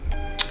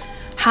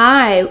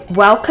Hi,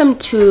 welcome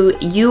to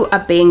You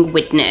Are Being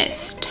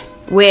Witnessed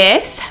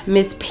with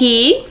Miss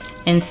P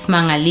and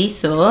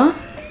Smangaliso.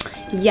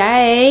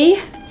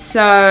 Yay!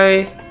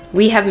 So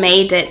we have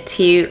made it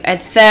to a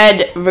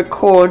third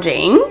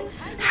recording.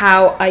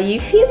 How are you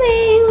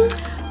feeling?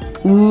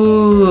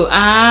 Ooh,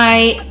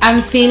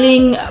 I'm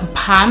feeling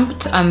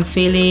pumped. I'm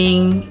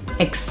feeling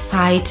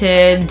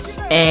excited,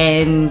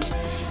 and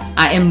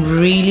I am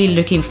really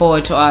looking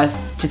forward to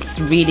us just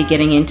really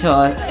getting into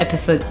our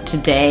episode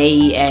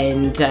today,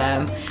 and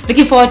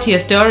looking forward to your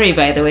story,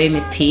 by the way,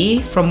 Miss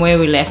P, from where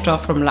we left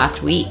off from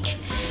last week.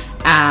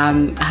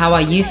 How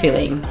are you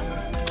feeling?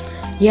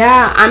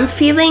 Yeah, I'm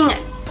feeling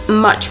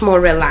much more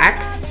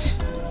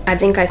relaxed. I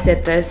think I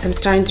said this. I'm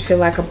starting to feel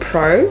like a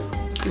pro.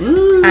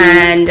 Ooh.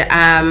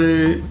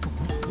 And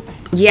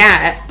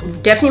yeah,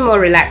 definitely more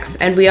relaxed.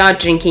 And we are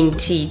drinking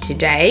tea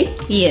today.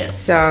 Yes.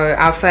 So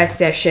our first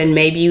session,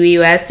 maybe we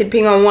were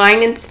sipping on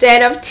wine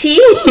instead of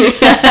tea.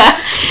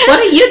 What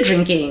are you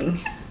drinking?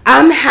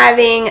 I'm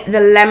having the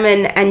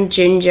lemon and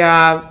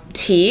ginger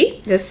tea.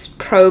 This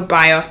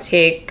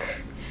probiotic,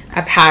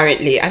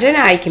 apparently. I don't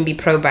know how you can be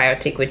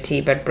probiotic with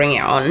tea, but bring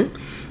it on.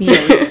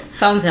 Yes,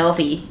 sounds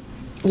healthy.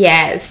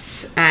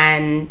 Yes,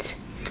 and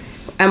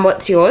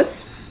what's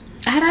yours?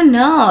 I don't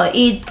know.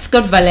 It's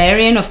got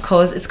valerian, of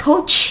course. It's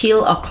called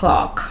Chill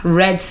O'Clock,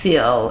 Red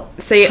Seal.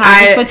 So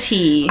for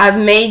tea. I've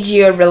made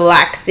you a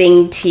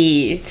relaxing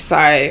tea,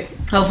 so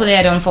hopefully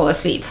I don't fall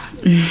asleep.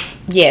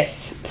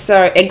 Yes.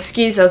 So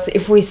excuse us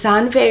if we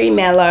sound very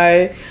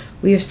mellow.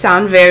 We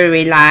sound very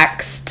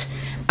relaxed.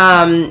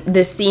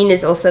 The scene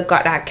has also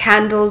got our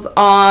candles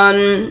on.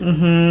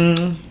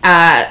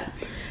 Mm-hmm.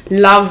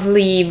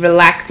 Lovely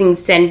relaxing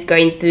scent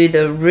going through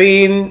the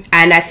room,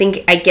 and I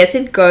guess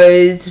it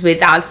goes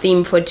with our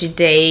theme for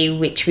today,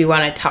 which we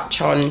want to touch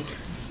on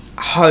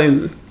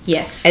home.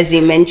 Yes, as we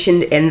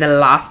mentioned in the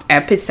last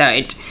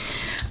episode.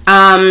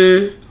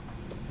 Well,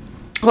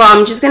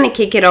 I'm just going to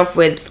kick it off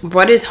with,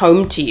 what is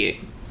home to you?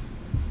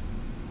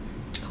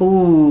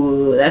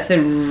 Ooh, that's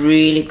a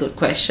really good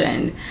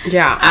question.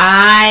 Yeah.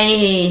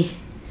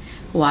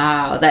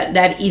 Wow,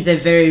 that is a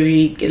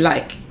very,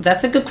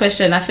 that's a good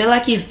question. I feel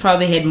like you've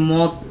probably had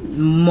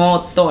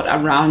more thought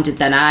around it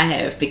than I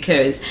have,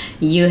 because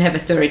you have a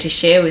story to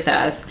share with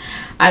us.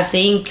 I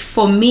think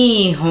for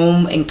me,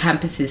 home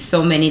encompasses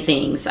so many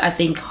things. I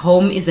think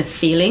home is a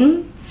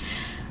feeling.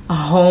 A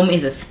home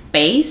is a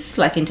space,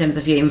 like in terms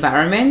of your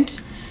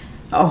environment.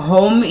 A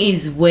home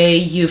is where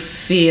you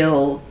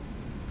feel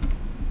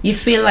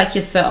like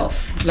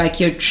yourself,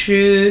 like your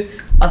true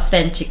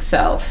authentic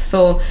self.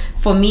 So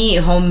for me,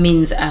 home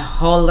means a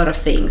whole lot of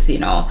things, the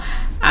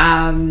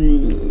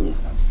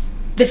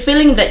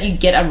feeling that you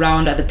get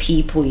around other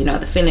people,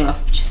 the feeling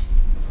of just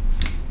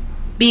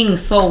being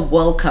so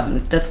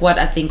welcome. That's what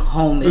I think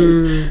home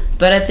is.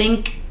 But I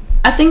think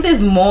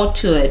there's more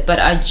to it, but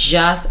I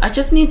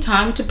just need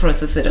time to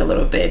process it a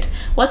little bit.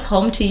 What's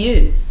home to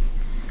you?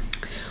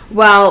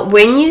 Well,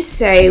 when you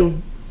say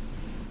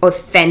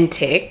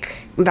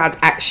authentic, that's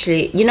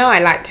actually, I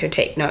like to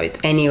take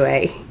notes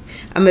anyway.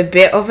 I'm a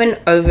bit of an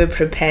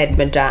over-prepared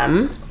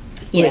madame,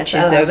 yes, which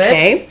is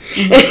okay.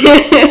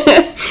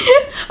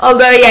 Mm-hmm.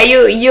 Although, yeah,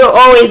 you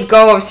always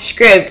go off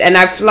script and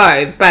I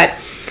flow. But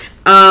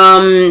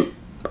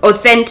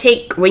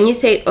authentic, when you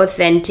say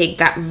authentic,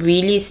 that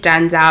really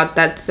stands out.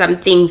 That's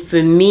something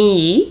for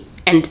me,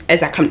 and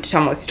as I come to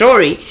tell my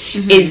story,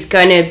 it's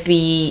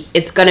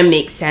gonna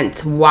make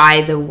sense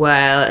why the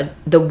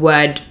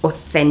word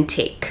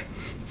authentic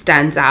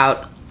stands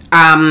out.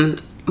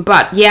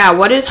 But yeah,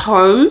 what is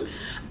home?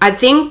 I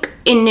think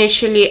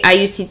initially I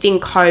used to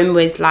think home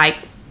was like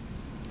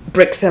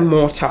bricks and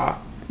mortar,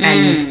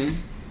 and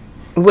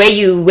where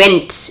you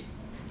went,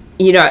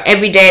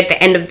 every day at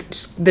the end of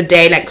the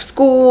day, like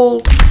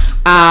school,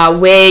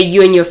 where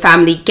you and your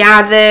family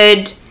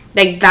gathered.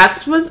 Like,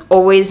 that was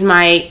always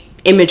my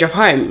image of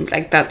home.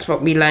 Like, that's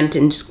what we learned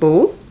in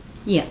school.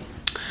 Yeah.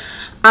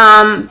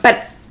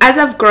 But as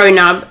I've grown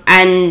up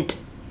and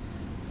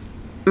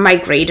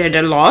migrated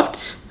a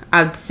lot,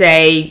 I'd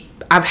say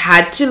I've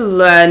had to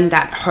learn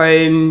that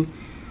home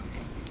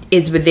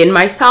is within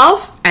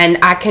myself, and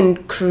I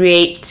can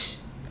create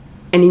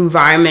an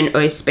environment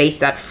or a space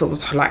that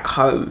feels like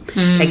home.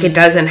 Like, it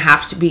doesn't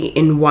have to be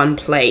in one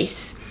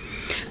place.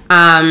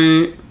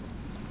 So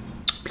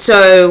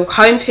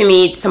home for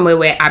me, it's somewhere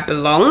where I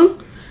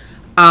belong,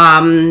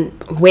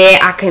 where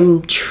I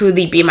can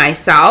truly be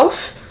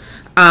myself.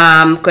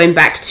 Going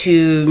back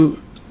to,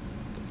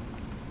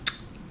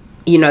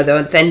 the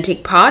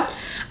authentic part.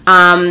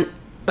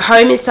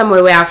 Home is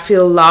somewhere where I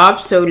feel loved.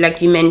 So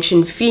like you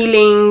mentioned,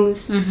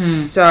 feelings.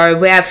 So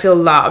where I feel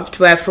loved,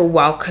 where I feel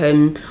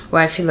welcome,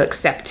 where I feel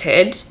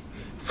accepted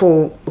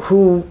for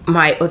who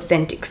my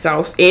authentic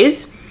self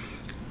is,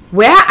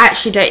 where I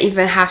actually don't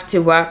even have to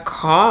work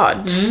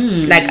hard.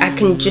 Like, I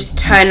can just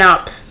turn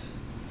up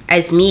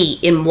as me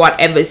in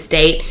whatever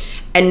state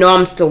and know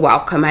I'm still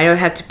welcome. I don't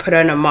have to put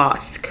on a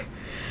mask.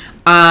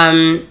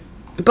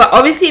 But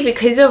obviously,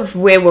 because of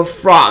where we're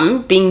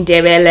from, being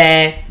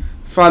Ndebele,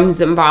 from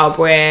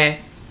Zimbabwe,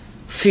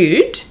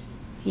 food,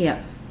 yeah,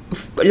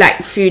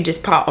 like food is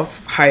part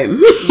of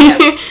home.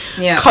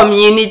 Yeah.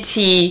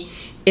 Community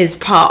is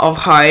part of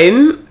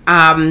home,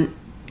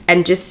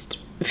 and just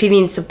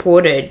feeling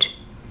supported.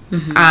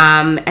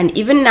 And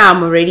even now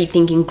I'm already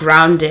thinking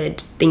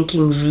grounded,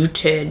 thinking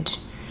rooted,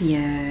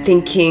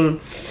 thinking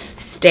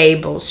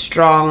stable,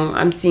 strong.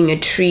 I'm seeing a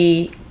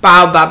tree,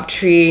 baobab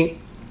tree.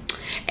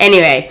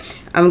 Anyway,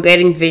 I'm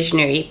getting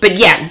visionary. But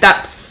yeah,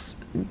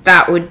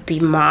 that would be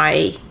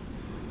my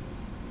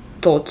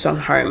thoughts on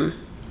home.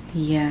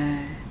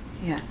 Yeah.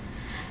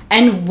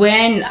 And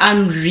when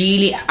I'm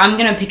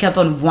gonna pick up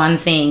on one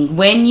thing.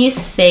 When you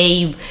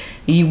say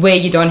where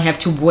you don't have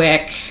to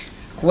work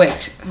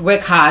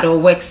hard or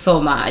work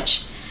so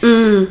much,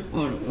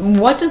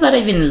 what does that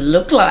even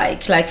look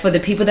like? Like, for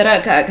the people that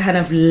are kind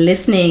of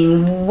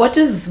listening, what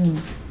does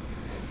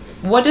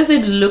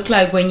it look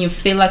like when you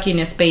feel like you're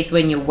in a space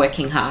when you're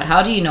working hard?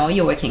 How do you know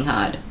you're working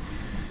hard?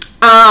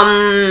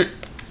 I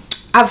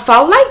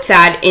felt like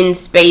that in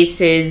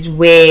spaces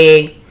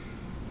where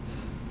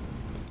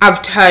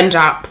I've turned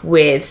up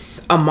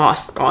with a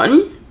mask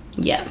on.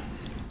 Yeah.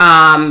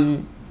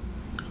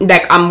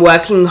 Like, I'm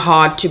working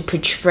hard to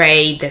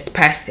portray this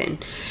person.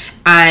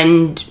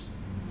 And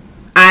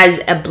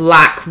as a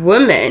Black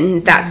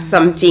woman, that's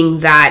something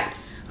that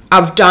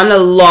I've done a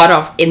lot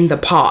of in the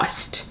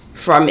past,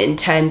 from in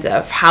terms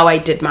of how I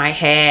did my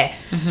hair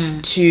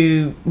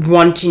to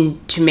wanting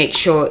to make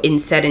sure in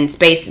certain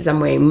spaces I'm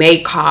wearing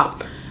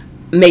makeup,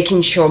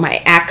 making sure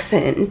my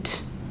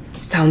accent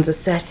sounds a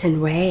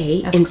certain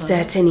way in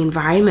certain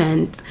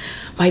environments.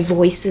 My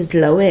voice is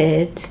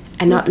lowered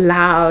and not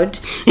loud.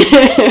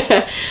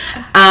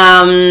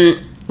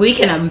 We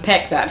can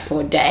unpack that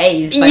for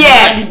days. But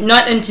yeah,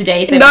 not in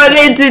today's episode. Not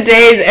in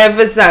today's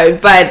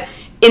episode, but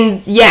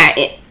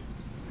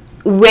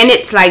when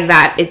it's like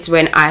that, it's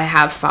when I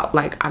have felt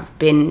like I've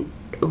been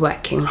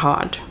working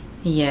hard.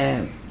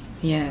 Yeah.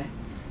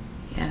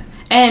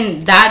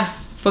 And that,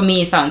 for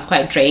me, sounds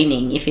quite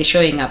draining if you're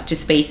showing up to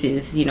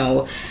spaces,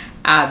 feeling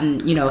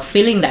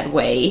that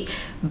way.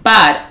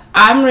 But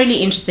I'm really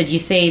interested. You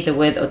say the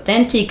word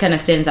authentic kind of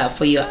stands out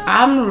for you.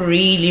 I'm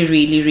really,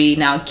 really, really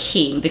now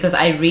keen, because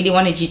I really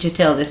wanted you to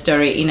tell the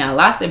story in our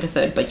last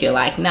episode, but you're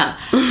like, nah,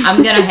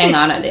 I'm going to hang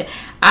on at it.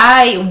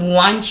 I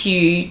want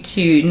you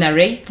to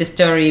narrate the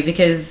story,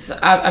 because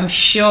I'm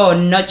sure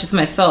not just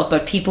myself,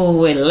 but people who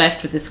were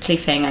left with this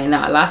cliffhanger in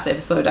our last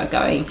episode are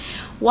going,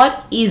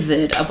 what is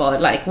it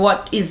about? Like,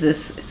 what is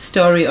this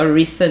story or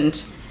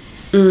recent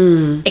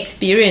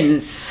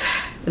experience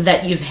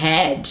that you've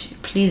had?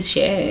 Please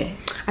share.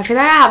 I feel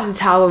like I have to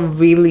tell a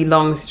really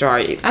long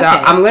story, so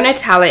I'm going to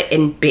tell it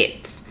in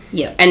bits.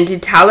 Yeah. And to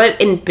tell it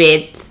in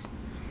bits,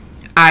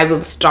 I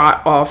will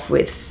start off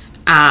with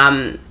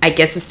I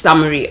guess a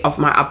summary of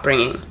my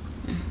upbringing.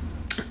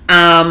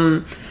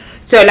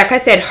 So like I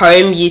said,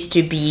 home used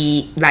to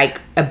be like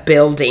a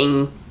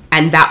building,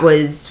 and that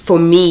was for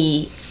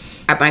me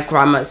at my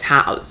grandma's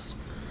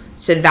house.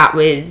 So that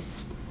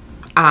was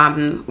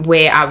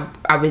where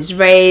I was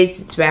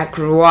raised. It's where I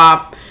grew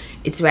up.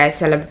 It's where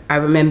I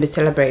remember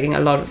celebrating a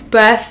lot of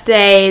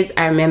birthdays.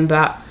 I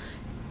remember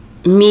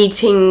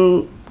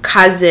meeting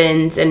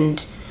cousins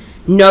and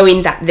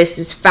knowing that this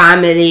is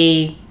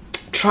family,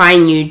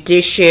 trying new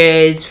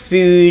dishes,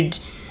 food,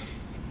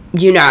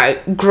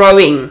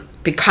 growing,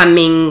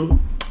 becoming,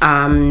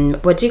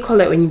 what do you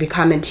call it when you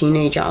become a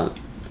teenager?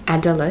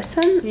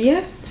 Adolescent?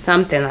 Yeah.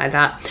 Something like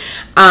that.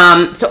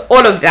 So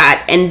all of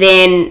that. And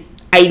then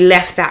I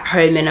left that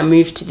home and I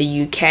moved to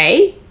the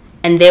UK.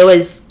 And there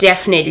was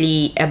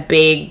definitely a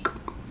big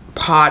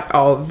part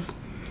of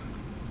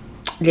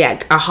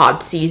like a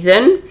hard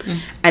season.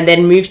 And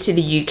then moved to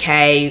the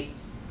UK.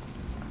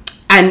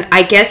 And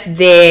I guess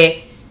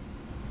there,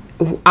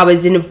 I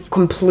was in a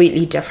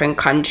completely different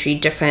country,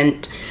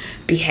 different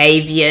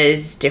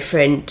behaviors,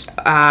 different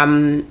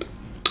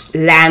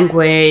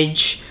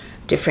language,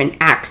 different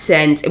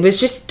accents. It was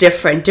just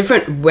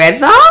different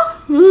weather.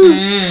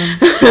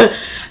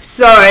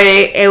 So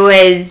it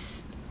was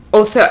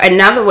also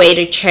another way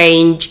to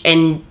change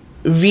and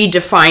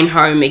redefine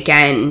home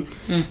again.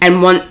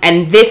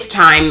 And this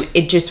time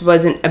it just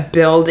wasn't a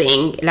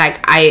building.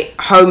 Like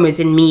home was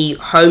in me.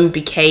 Home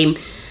became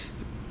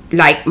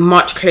like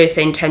much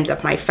closer in terms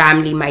of my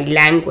family, my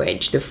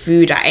language, the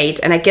food I ate.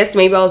 And I guess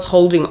maybe I was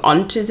holding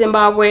on to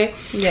Zimbabwe.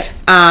 Yeah.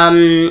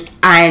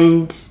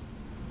 And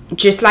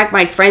just like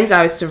my friends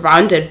I was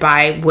surrounded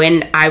by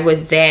when I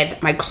was there,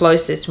 my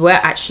closest were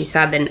actually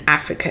Southern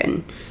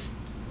African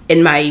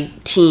in my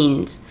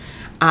teens.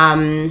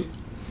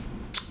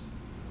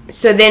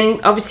 So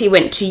then obviously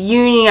went to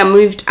uni. I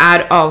moved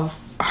out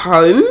of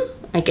home,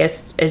 I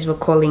guess as we're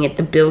calling it,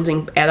 the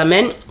building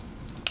element.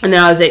 And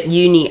then I was at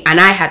uni and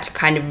I had to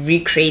kind of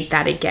recreate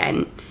that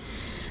again.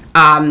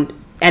 And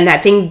I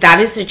think that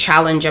is the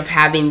challenge of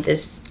having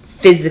this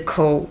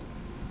physical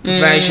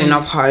version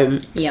of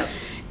home. Yep.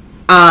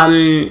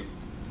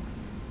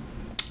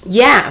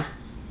 Yeah.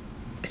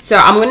 So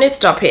I'm going to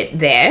stop it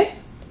there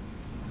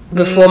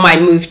before my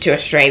move to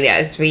Australia,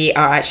 as we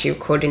are actually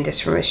recording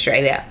this from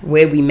Australia,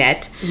 where we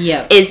met.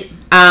 Yep. Is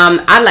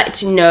I'd like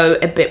to know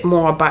a bit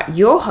more about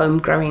your home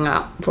growing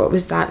up. What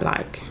was that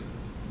like?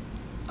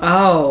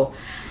 Oh,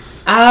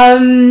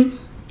 home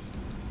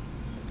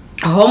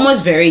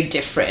was very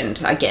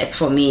different, I guess,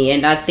 for me.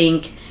 And I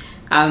think,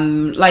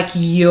 like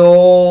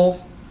your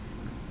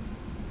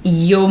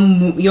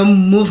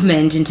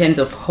movement in terms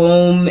of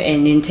home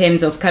and in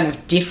terms of kind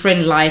of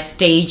different life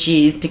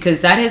stages,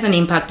 because that has an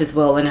impact as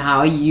well on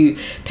how you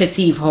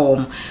perceive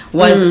home,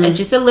 was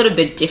just a little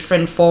bit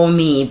different for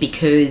me,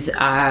 because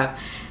I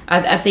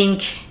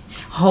think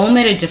home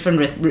had a different,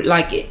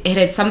 like it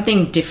had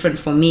something different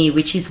for me,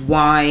 which is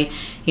why,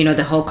 you know,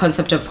 the whole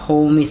concept of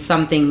home is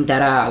something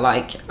that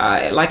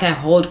I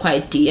hold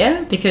quite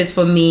dear, because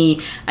for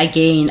me,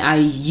 again, I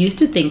used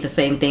to think the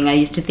same thing. I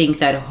used to think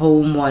that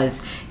home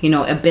was, you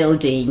know, a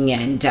building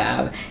and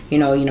you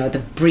know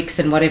the bricks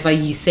and whatever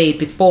you said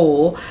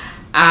before,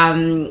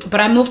 but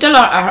I moved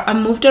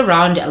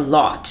around a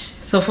lot.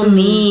 So for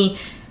me,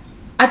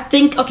 I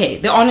think, okay,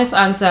 the honest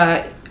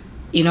answer,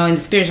 you know, in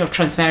the spirit of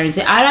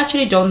transparency, I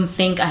actually don't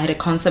think I had a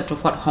concept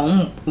of what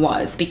home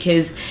was,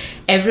 because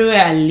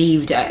everywhere I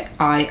lived,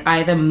 I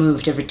either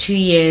moved every 2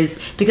 years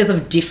because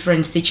of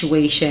different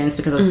situations,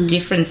 because of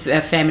different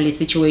family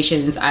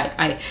situations.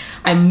 I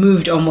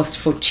moved almost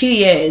for 2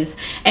 years.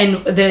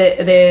 And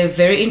the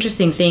very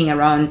interesting thing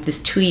around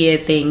this 2-year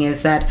thing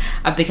is that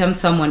I've become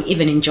someone,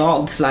 even in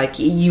jobs, like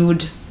you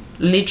would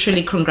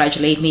literally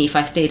congratulate me if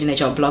I stayed in a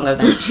job longer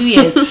than 2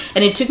 years.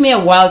 And it took me a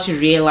while to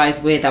realize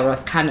where that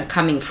was kind of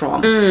coming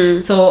from.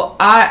 So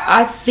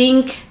I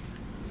think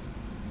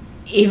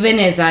even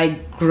as I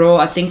grow,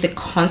 I think the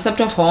concept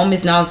of home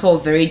is now so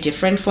very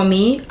different for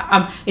me.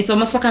 It's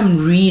almost like I'm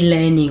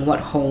relearning what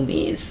home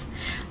is.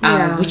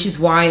 Which is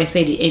why I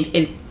said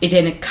it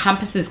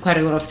encompasses quite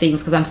a lot of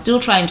things, because I'm still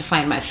trying to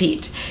find my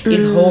feet.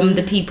 Is home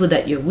the people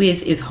that you're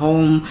with? Is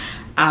home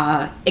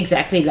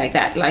exactly like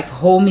that? Like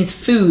home is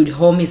food,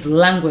 home is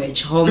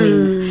language, home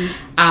is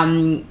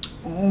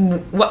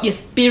what your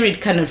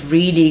spirit kind of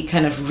really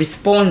kind of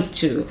responds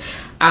to.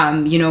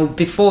 You know,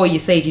 before you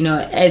said, you know,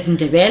 as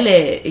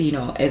Ndebele, you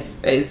know, as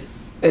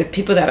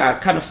people that are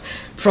kind of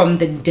from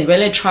the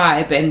Ndebele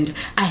tribe, and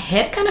I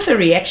had kind of a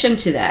reaction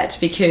to that,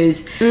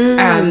 because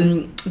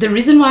the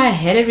reason why I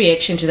had a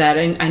reaction to that,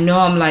 and I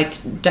know I'm like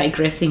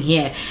digressing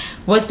here,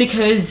 was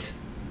because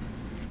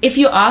if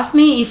you ask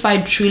me if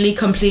I truly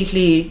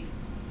completely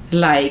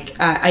like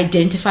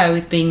identify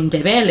with being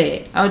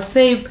Ndebele, I would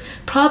say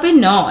probably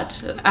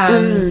not,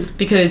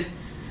 because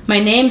my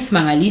name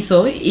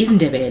Smangaliso is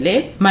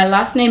Ndebele, my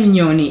last name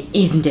Nyoni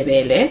is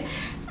Ndebele,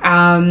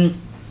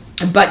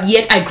 but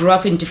yet I grew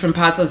up in different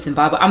parts of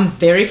Zimbabwe. I'm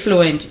very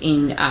fluent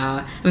in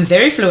Shona. I'm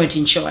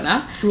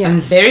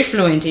very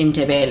fluent in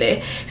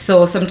Ndebele.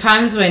 So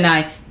sometimes when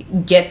I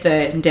get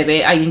the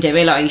Ndebele,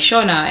 Ndebele,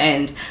 Shona,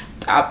 and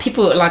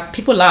people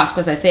laugh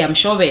because I say I'm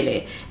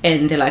Shobele,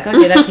 and they're like,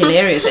 okay, that's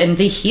hilarious. And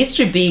the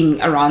history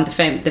being around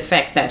the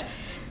fact that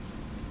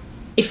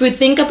if we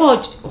think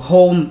about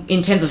home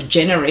in terms of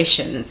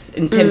generations,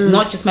 in terms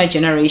not just my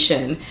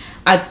generation,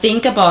 I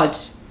think about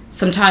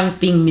sometimes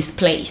being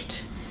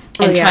misplaced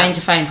and trying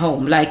to find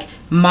home. Like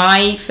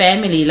my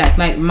family, like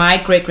my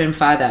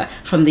great-grandfather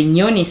from the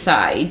Nyoni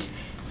side,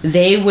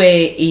 they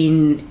were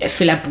in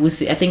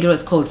Philabusi, I think it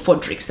was called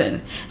Fort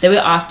Dixon. They were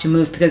asked to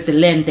move because the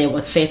land there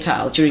was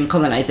fertile during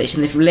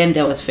colonization. The land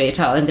there was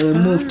fertile, and they were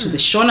moved to the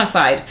Shona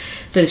side.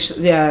 To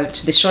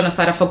the Shona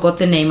side, I forgot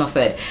the name of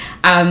it.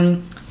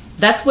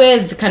 That's where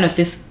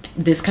this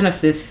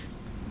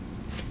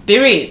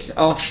spirit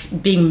of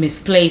being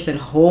misplaced and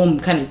home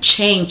kind of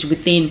changed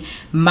within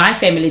my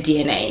family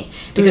DNA,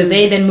 because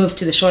they then moved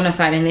to the Shona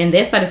side, and then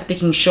they started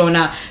speaking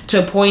Shona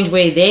to a point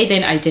where they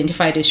then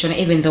identified as Shona,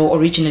 even though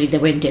originally they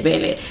were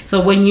Ndebele.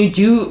 So when you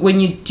do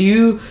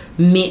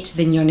meet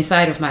the Nyoni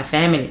side of my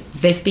family,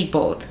 they speak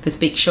both. They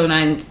speak Shona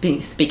and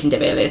speak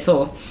Ndebele.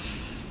 So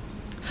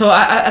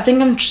I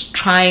think I'm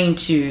trying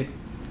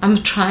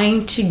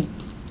to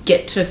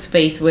get to a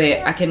space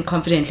where I can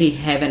confidently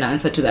have an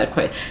answer to that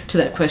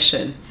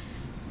question.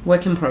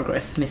 Work in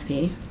progress, Miss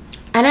P.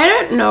 And I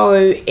don't know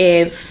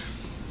if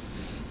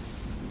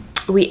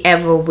we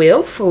ever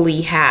will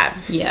fully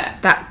have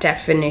that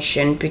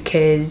definition,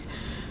 because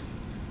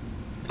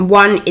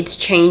one, it's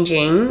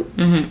changing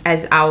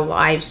as our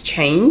lives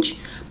change,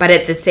 but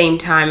at the same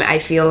time I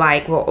feel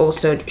like we're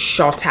also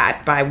shot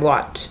at by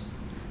what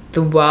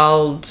the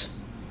world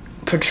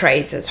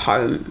portrays as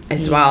home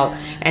as well.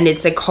 And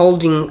it's like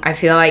I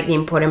feel like the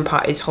important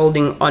part is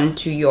holding on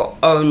to your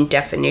own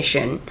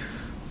definition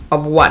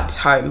of what's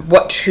home,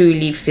 what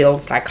truly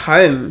feels like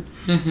home.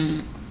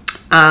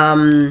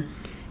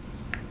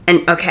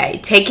 And okay,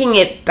 taking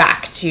it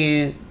back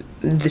to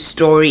the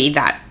story,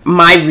 that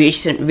my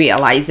recent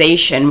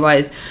realization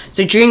was,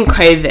 so during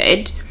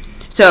COVID,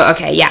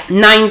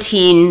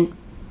 19,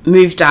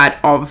 moved out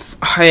of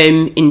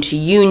home into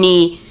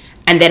uni,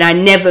 and then I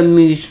never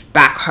moved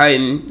back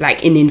home,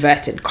 like in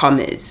inverted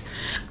commas.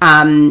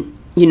 You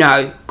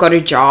know, got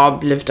a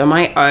job, lived on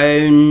my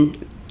own,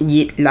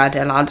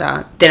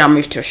 lada. Then I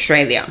moved to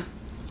Australia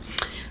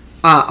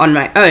on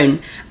my own.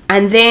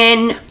 And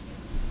then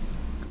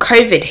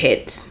COVID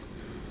hit,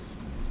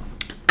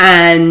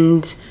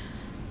 and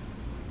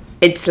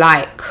it's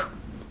like,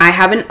 I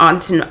have an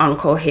aunt and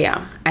uncle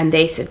here, and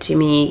they said to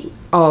me,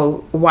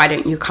 oh, why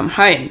don't you come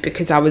home?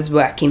 Because I was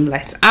working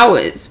less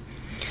hours.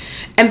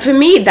 And for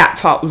me, that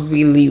felt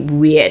really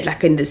weird,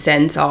 like in the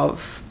sense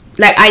of,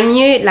 like, I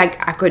knew, like,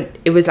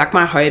 it was like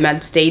my home.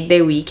 I'd stayed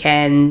there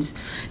weekends.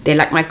 They're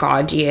like my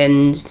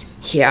guardians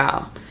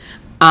here.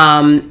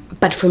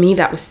 But for me,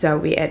 that was so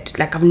weird.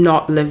 Like, I'd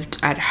not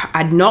lived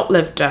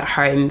at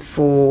home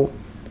for,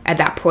 at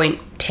that point,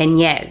 10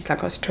 years.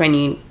 Like, I was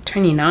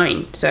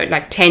 29. So,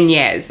 like, 10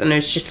 years. And it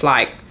was just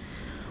like,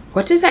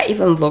 what does that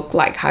even look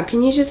like? How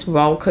can you just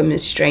welcome a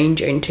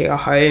stranger into your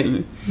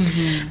home?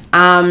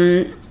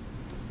 Mm-hmm.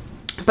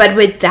 But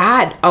with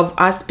that, of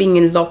us being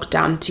in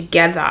lockdown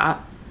together,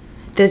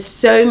 there's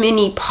so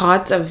many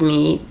parts of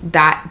me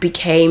that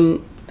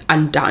became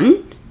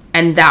undone.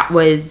 And that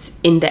was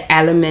in the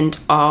element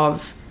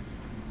of,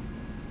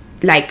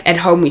 like, at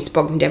home we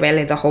spoke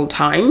Ndebele the whole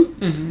time.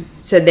 Mm-hmm.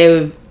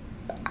 So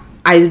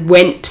I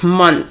went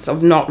months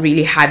of not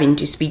really having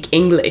to speak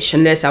English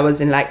unless I was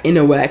in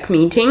a work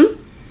meeting.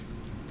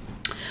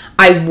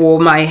 I wore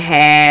my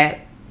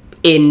hair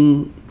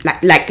in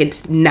like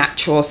its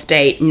natural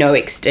state, no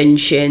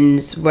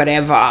extensions,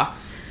 whatever.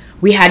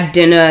 We had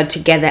dinner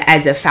together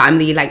as a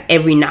family, like,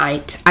 every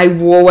night. I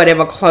wore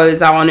whatever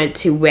clothes I wanted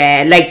to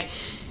wear. Like,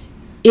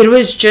 it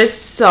was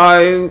just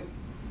so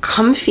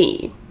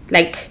comfy,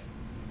 like,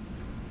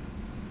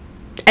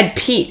 at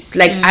peace.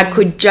 Like, I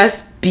could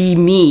just be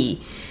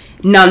me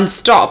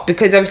non-stop,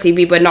 because obviously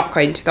we were not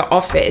going to the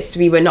office.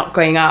 We were not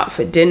going out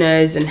for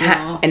dinners and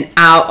and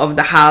out of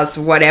the house,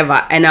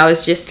 whatever. And I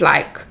was just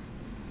like,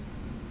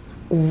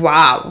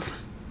 wow.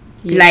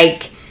 Yeah.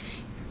 Like,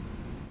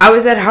 I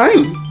was at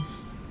home.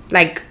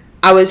 Like,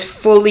 I was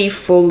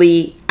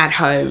fully at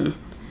home.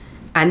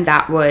 And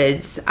that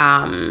was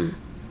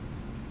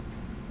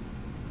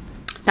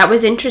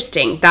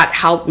interesting. That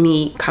helped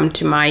me come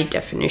to my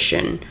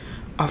definition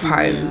of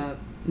home.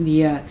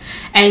 Yeah.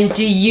 And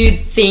do you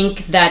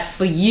think that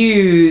for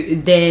you,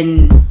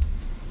 then,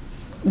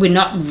 we're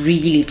not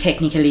really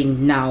technically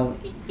now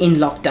in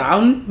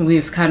lockdown?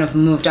 We've kind of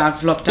moved out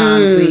of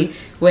lockdown.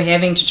 We're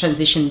having to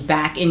transition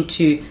back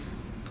into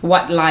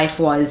what life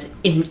was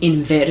in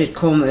inverted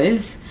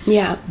commas.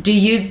 Yeah. Do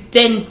you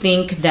then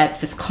think that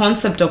this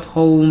concept of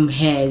home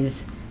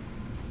has,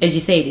 as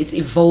you said, it's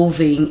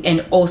evolving,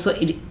 and also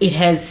it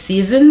has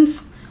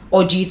seasons?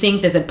 Or do you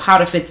think there's a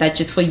part of it that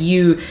just for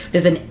you,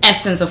 there's an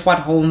essence of what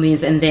home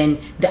is, and then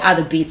the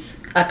other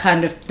bits are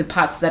kind of the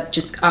parts that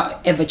just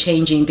are ever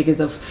changing because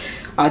of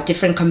our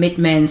different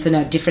commitments and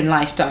our different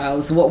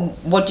lifestyles?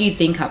 What do you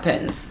think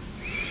happens?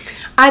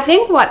 I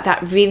think what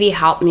that really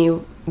helped me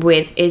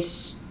with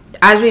is,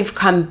 as we've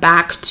come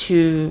back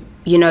to,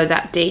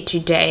 that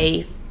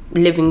day-to-day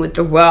living with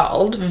the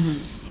world,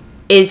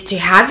 is to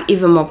have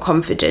even more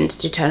confidence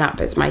to turn up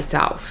as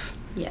myself.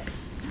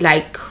 Yes.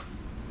 Like,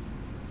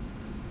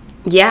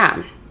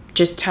 yeah,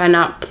 just turn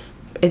up.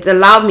 It's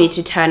allowed me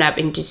to turn up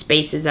into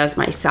spaces as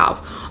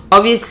myself.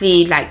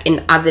 Obviously, like,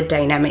 in other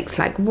dynamics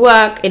like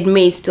work, it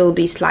may still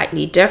be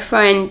slightly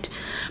different.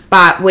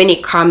 But when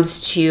it comes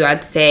to,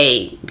 I'd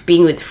say,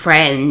 being with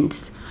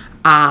friends,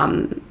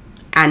 and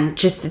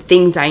just the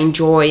things I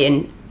enjoy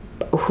and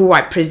who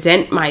I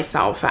present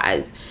myself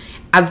as,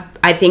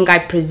 I think I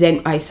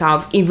present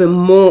myself even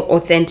more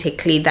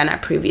authentically than I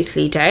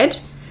previously did.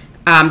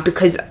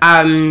 Because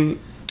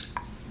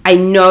I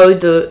know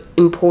the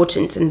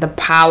importance and the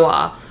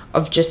power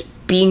of just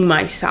being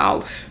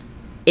myself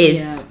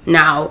is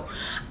now.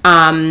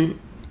 And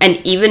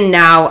even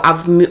now,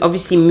 I've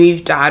obviously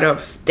moved out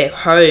of their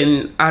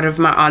home, out of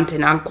my aunt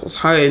and uncle's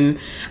home.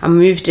 I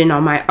moved in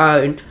on my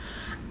own.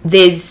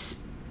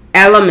 There's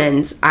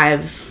elements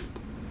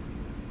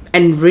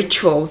and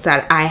rituals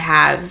that I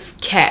have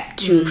kept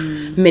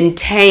to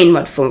maintain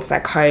what feels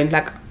like home.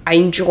 Like, I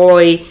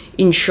enjoy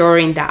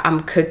ensuring that I'm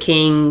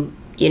cooking,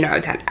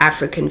 that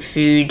African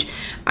food.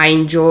 I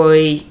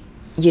enjoy,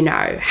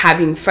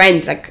 having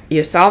friends like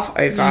yourself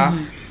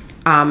over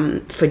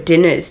for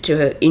dinners,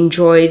 to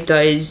enjoy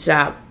those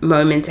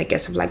moments, I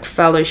guess, of like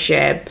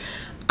fellowship.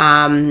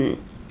 And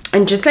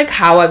just like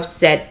how I've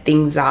set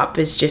things up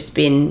has just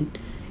been,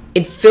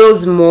 it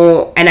feels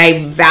more, and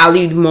I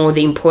valued more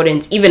the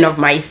importance even of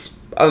my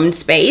own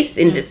space,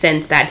 in the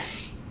sense that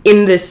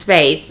in this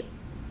space,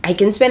 I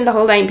can spend the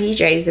whole day in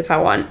PJs if I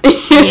want.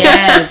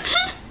 Yes.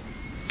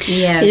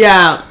 Yes.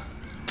 Yeah.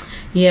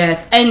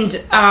 Yes.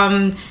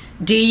 And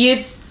do you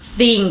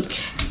think,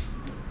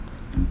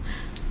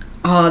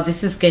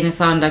 this is going to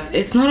sound like,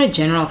 it's not a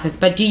general question,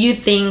 but do you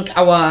think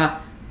our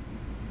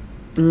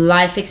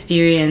life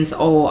experience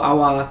or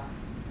our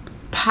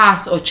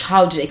past or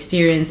childhood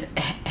experience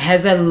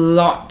has a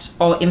lot,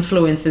 or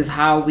influences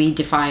how we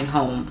define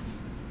home?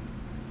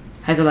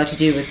 Has a lot to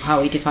do with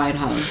how we define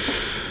home?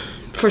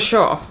 For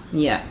sure.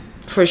 Yeah.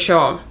 For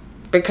sure.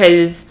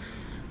 Because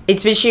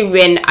especially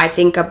when I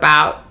think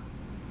about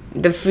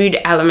the food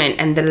element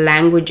and the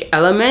language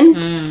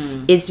element,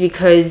 is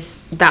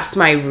because that's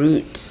my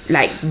roots.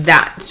 Like,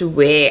 that's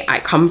where I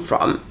come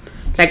from.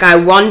 Like, I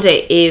wonder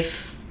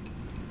if,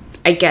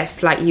 I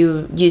guess, like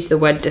you use the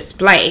word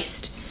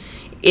displaced,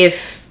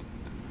 if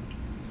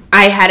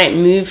I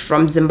hadn't moved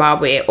from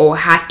Zimbabwe or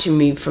had to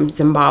move from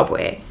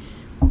Zimbabwe,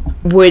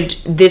 would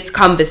this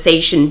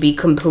conversation be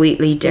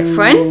completely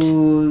different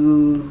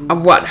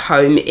of what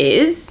home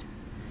is?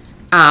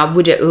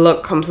 Would it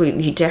look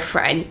completely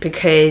different?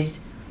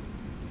 Because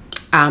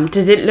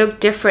does it look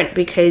different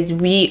because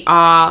we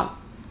are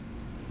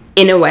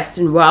in a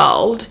Western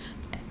world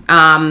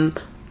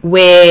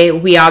where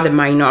we are the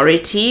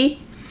minority?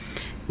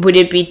 Would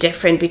it be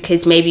different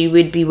because maybe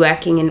we'd be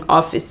working in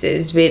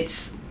offices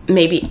with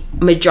maybe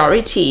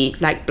majority,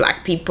 like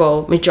Black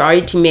people,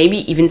 majority maybe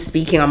even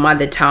speaking our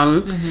mother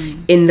tongue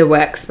in the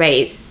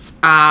workspace,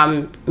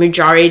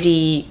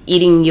 majority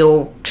eating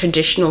your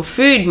traditional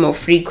food more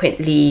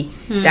frequently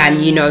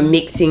than, you know,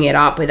 mixing it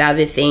up with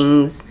other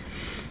things.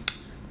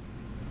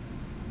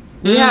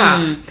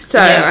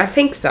 I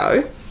think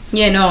so.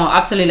 Yeah, no,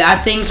 absolutely. I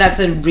think that's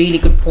a really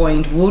good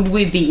point. Would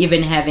we be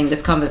even having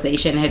this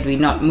conversation had we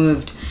not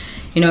moved,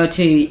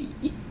 to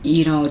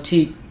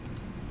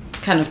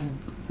kind of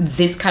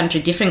this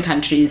country, different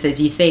countries?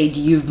 As you said,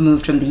 you've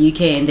moved from the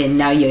UK and then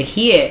now you're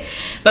here.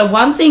 But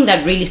one thing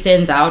that really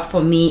stands out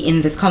for me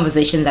in this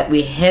conversation that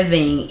we're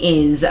having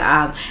is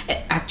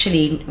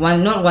actually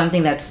one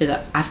thing that stood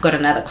out. I've got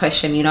another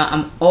question. You know,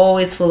 I'm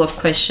always full of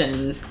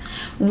questions.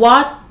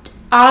 What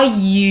are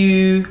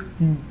you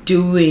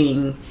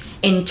doing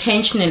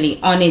intentionally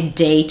on a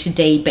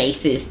day-to-day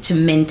basis to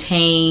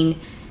maintain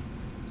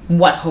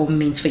what home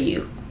means for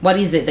you? What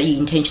is it that you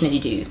intentionally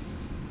do?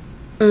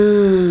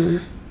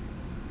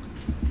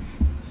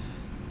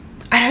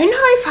 I don't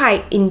know if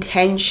I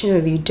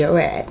intentionally do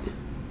it.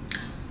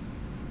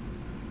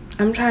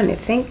 I'm trying to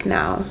think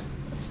now.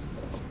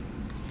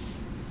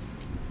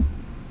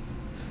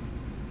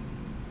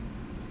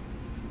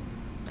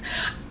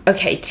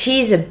 Okay,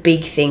 tea is a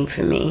big thing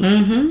for me.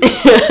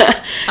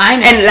 I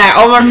know. And like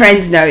all my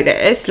friends know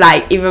this.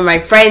 Like even my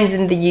friends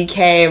in the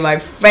UK, my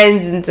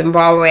friends in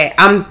Zimbabwe,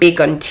 I'm big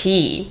on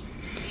tea.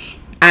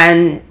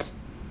 And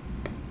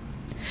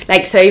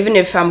like, so even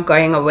if I'm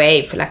going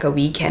away for like a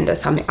weekend or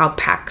something, I'll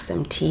pack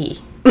some tea.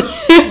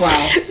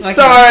 Wow. Okay.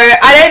 So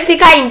I don't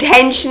think I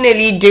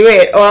intentionally do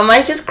it, or am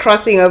I just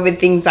crossing over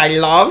things I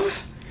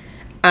love?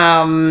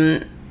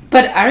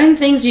 But aren't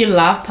things you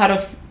love part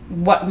of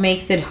what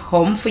makes it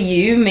home for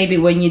you? Maybe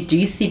when you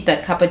do sip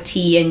that cup of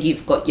tea and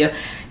you've got your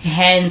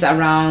hands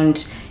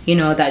around, you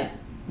know, that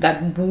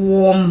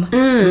warm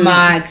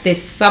mug,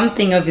 there's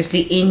something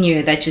obviously in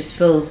you that just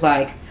feels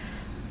like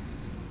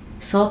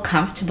so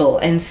comfortable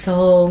and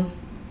so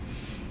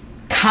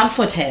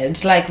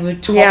comforted. Like we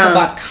talk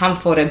about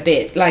comfort a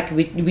bit, like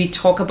we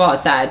talk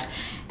about that.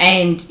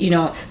 And you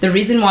know, the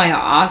reason why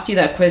I asked you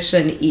that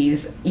question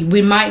is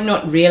we might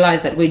not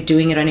realize that we're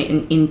doing it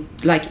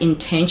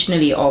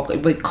intentionally, or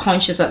we're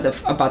conscious about the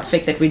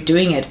fact that we're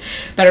doing it.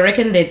 But I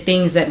reckon there are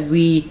things that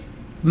we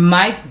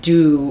might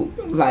do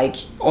like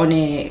on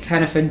a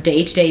kind of a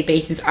day-to-day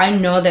basis. I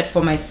know that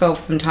for myself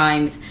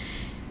sometimes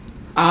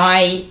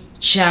I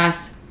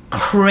just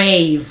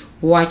crave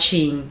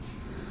watching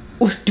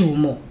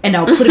Ustumo, and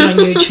I'll put it on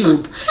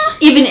YouTube.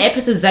 Even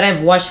episodes that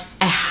I've watched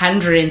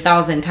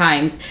 100,000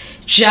 times,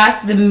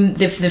 just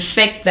the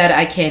fact that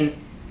I can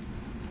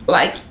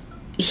like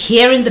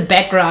hear in the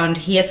background,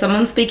 hear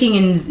someone speaking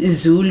in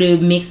Zulu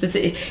mixed with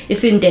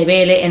it's in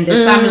Ndebele, and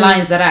there's some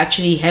lines that I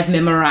actually have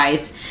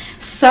memorized.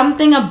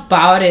 Something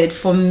about it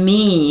for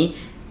me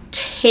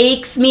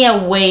takes me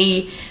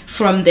away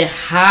from the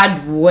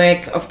hard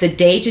work of the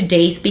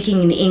day-to-day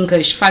speaking in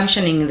English,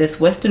 functioning in this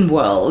Western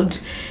world.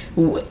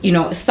 You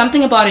know,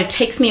 something about it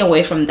takes me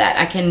away from that.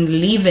 I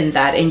can live in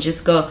that and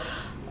just go,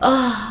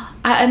 oh,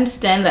 I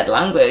understand that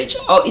language.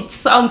 Oh, it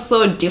sounds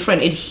so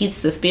different. It hits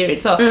the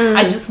spirit. So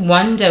I just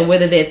wonder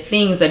whether there are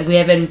things that we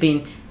haven't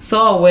been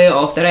so aware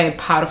of that are a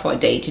part of our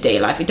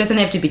day-to-day life. It doesn't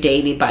have to be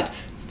daily, but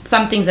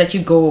some things that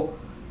you go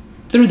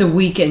through the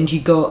week and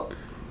you go,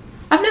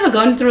 I've never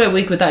gone through a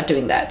week without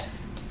doing that.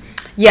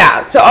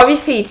 Yeah, so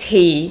obviously it's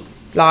tea,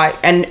 like,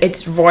 and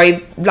it's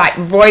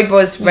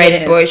Rooibos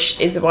Red Bush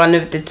is one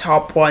of the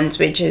top ones,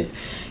 which is,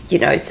 you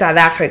know, South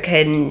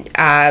African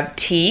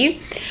tea.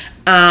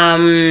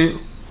 I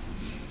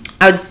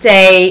would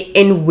say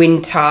in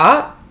winter,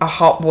 a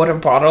hot water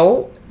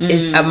bottle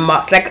is a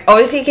must. Like,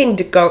 obviously you can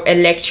go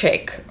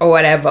electric or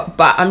whatever,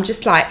 but I'm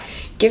just like,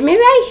 give me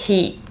that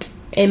heat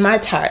in my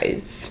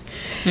toes.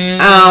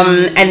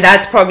 And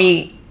that's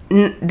probably...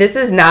 This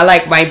is now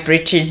like my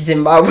British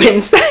Zimbabwean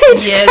side.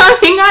 Yes.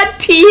 Having a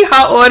tea,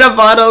 hot water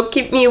bottle,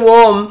 keep me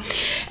warm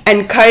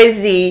and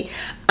cozy.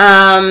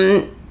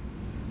 A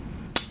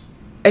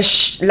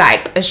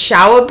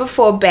shower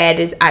before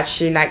bed is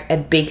actually like a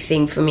big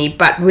thing for me,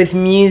 but with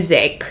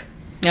music.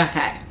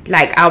 Okay.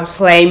 Like I'll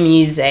play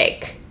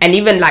music, and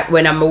even like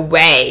when I'm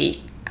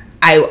away,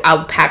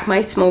 I'll pack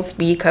my small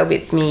speaker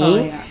with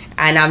me,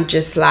 and I'm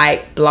just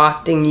like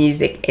blasting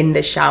music in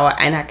the shower,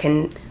 and I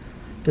can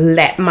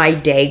let my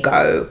day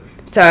go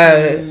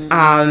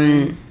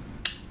So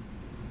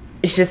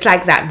it's just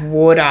like that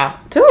water.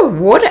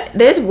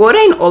 There's water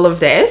in all of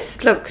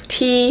this. Look,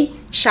 tea,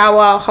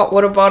 shower, hot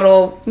water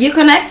bottle. You're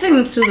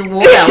connecting to the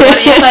water,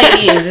 whatever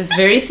it is. It's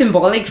very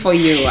symbolic for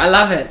you. I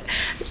love it.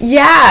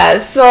 Yeah.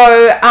 So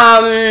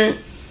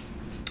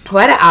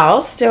what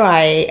else do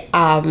I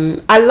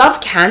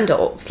love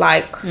candles.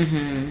 Like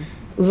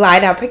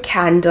light up a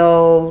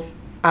candle.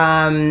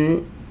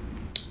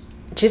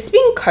 Just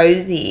being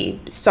cozy,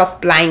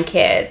 soft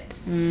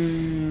blankets,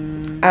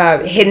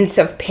 hints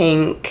of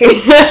pink.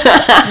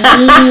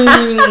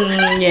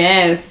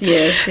 Yes.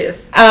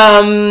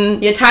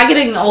 You're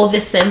targeting all the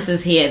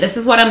senses here. This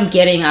is what I'm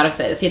getting out of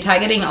this. You're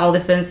targeting all the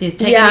senses.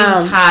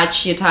 Targeting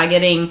touch. You're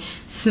targeting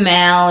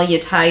smell.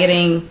 You're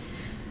targeting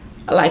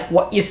like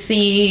what you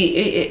see.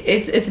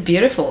 It's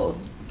beautiful.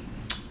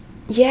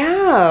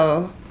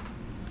 Yeah,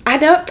 I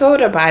never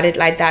thought about it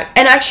like that.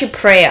 And actually,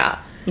 prayer.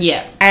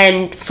 Yeah.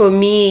 And for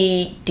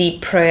me,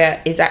 deep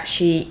prayer is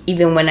actually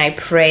even when I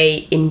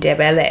pray in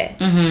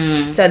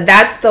Ndebele. So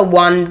that's the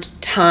one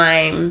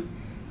time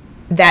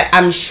that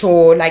I'm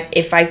sure, like,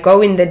 if I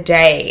go in the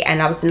day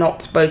and I was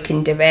not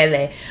spoken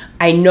Ndebele,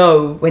 I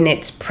know when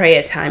it's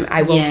prayer time,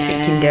 I will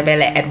speak in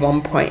Ndebele at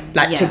one point,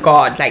 like to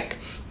God, like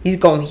He's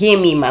gonna hear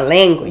me my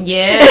language.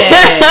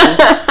 Yes.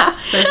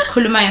 So it's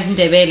Kuluma is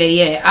Ndebele.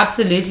 Yeah,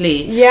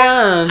 absolutely.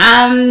 Yeah.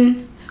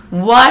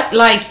 What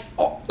like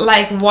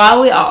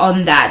while we are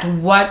on that,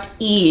 what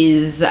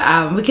is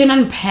we can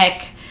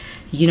unpack,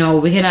 you know,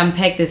 we can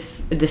unpack the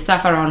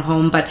stuff around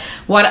home, but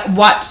what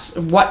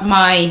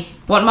my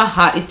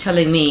heart is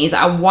telling me is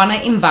I want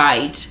to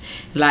invite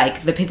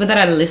like the people that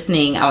are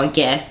listening, our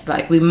guests,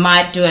 like we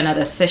might do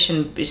another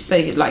session,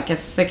 like a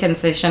second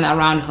session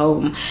around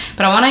home,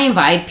 but I want to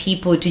invite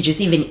people to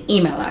just even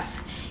email us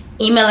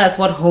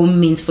what home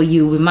means for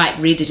you. We might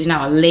read it in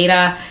our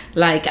later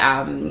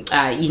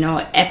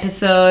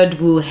episode.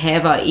 We'll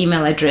have our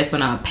email address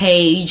on our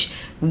page.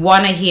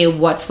 Want to hear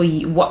what for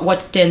you,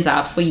 what stands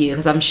out for you,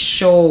 because I'm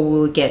sure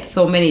we'll get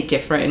so many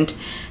different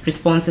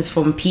responses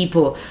from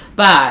people.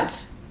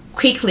 But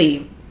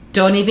quickly,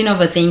 don't even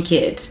overthink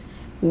it.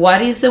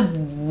 What is the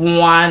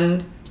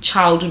one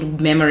childhood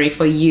memory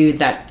for you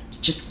that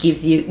just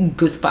gives you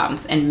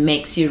goosebumps and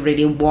makes you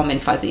really warm and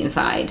fuzzy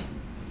inside?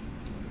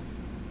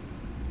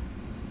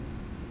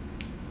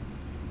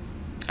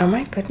 Oh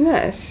my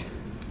goodness.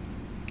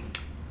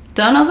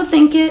 Don't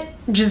overthink it.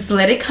 Just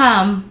let it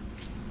come.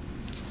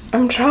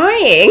 I'm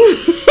trying.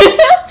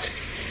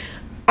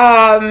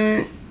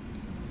 I'm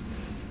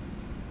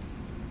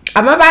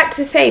about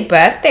to say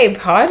birthday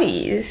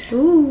parties.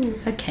 Ooh,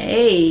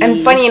 okay. And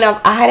funny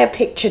enough, I had a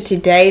picture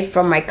today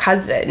from my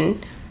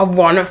cousin of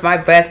one of my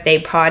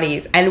birthday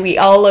parties, and we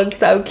all looked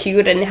so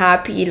cute and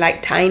happy,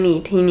 like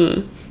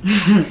teeny.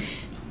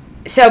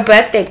 So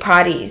birthday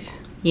parties.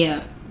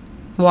 Yeah.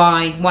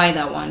 Why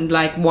that one?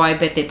 Like, why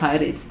birthday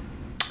parties?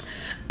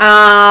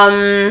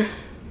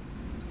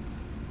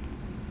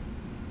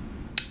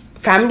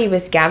 Family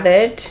was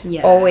gathered.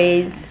 Yeah.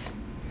 Always.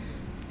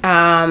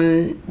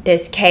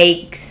 There's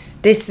cakes.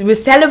 We're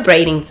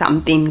celebrating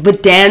something. We're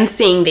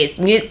dancing. There's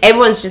music.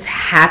 Everyone's just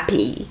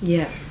happy.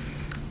 Yeah.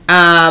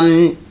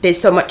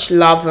 There's so much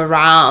love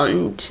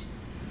around.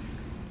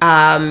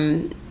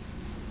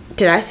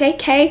 Did I say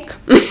cake?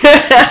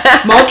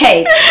 More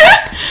cake.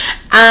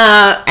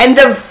 And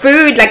the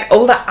food, like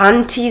all the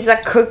aunties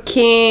are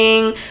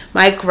cooking.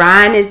 My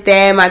gran is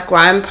there. My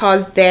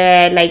grandpa's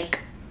there. Like,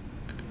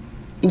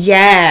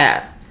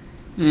 yeah.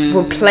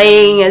 We're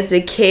playing as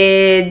the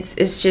kids.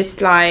 It's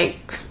just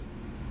like,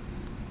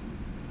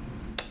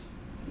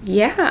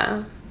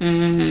 yeah.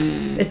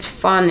 It's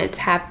fun. It's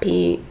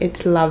happy.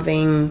 It's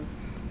loving.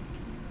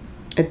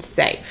 It's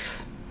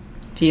safe.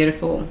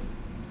 Beautiful.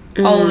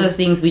 All those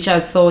things which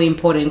are so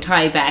important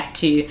tie back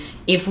to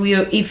if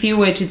you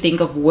were to think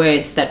of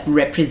words that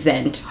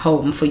represent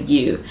home for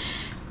you.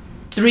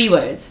 3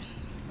 words.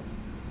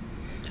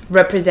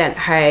 Represent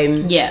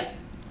home. Yeah.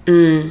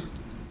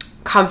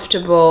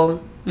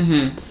 Comfortable.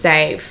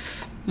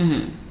 Safe.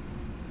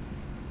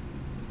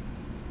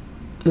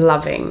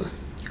 Loving.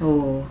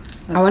 Oh,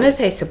 I want to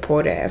say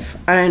supportive.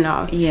 I don't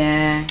know.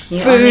 Yeah. You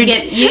Food. only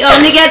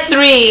get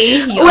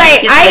 3.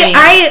 Wait,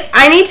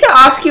 I need to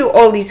ask you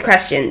all these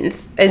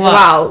questions as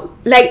well.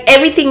 Like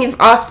everything you've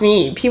asked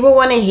me, people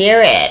want to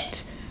hear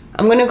it.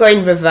 I'm going to go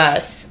in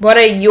reverse. What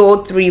are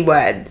your 3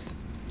 words?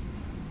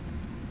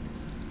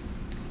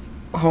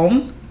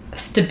 Home.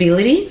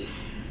 Stability.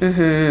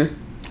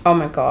 Oh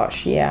my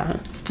gosh,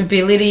 yeah.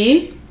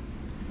 Stability.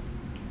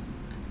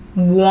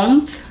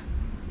 Warmth.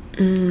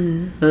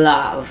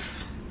 Love.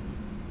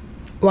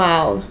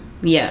 Wow.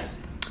 Yeah.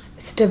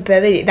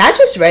 Stability. That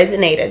just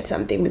resonated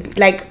something with,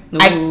 like,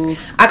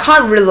 I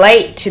can't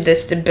relate to the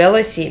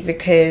stability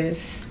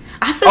because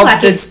I feel of like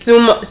there's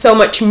so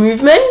much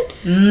movement,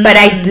 but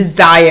I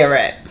desire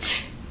it.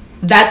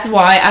 That's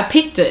why I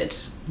picked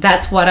it.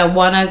 That's what I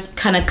want to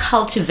kind of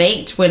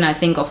cultivate when I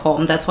think of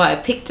home. That's why I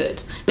picked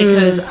it.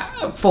 Because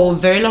for a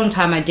very long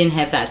time I didn't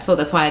have that. So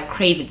that's why I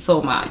crave it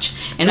so much.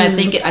 And I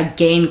think it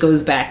again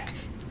goes back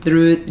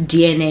through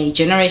DNA,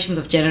 generations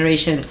of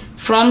generation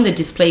from the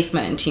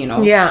displacement, you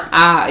know. Yeah.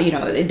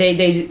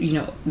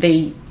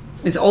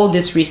 There's all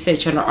this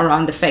research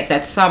around the fact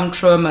that some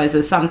traumas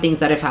or some things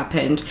that have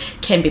happened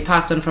can be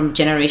passed on from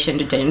generation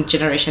to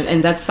generation.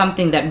 And that's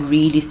something that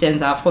really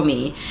stands out for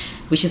me,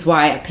 which is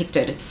why I picked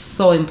it. It's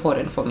so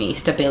important for me,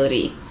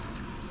 stability.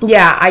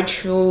 Yeah, I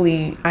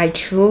truly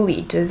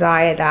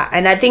desire that.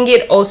 And I think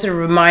it also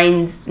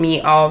reminds me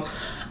of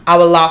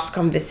our last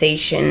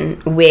conversation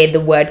where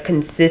the word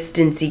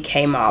consistency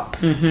came up.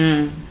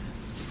 Mm-hmm.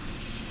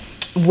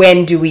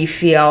 When do we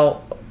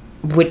feel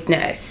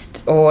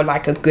witnessed, or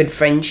like a good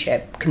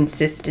friendship?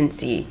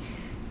 Consistency,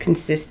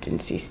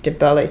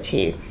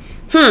 stability.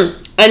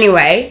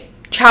 Anyway,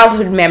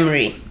 childhood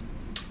memory.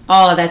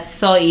 Oh, that's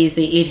so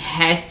easy. It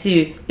has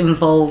to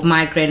involve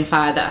my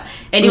grandfather.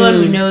 Anyone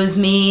who knows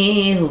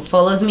me, who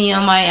follows me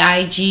on my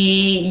IG,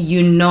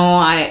 you know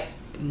I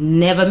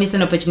never miss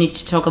an opportunity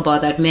to talk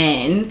about that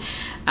man.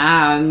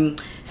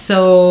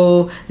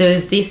 So there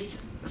was this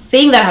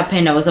thing that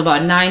happened. I was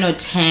about 9 or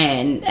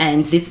 10,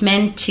 and this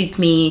man took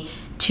me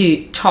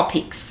to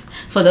Topics.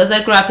 For those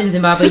that grew up in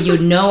Zimbabwe, you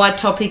know what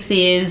Topics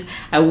is.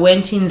 I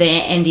went in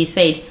there and he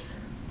said,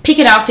 pick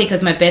an outfit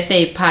because my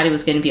birthday party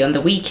was going to be on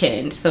the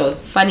weekend. So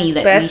it's funny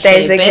that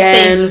birthdays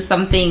is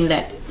something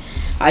that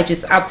I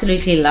just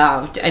absolutely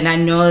loved. And I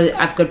know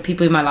I've got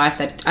people in my life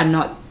that are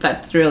not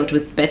that thrilled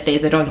with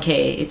birthdays. They don't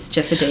care. It's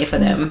just a day for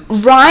them.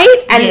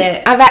 Right? And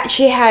yeah. I've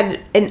actually had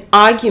an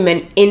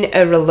argument in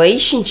a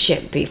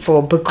relationship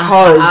before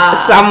because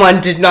someone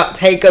did not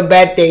take a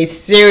birthday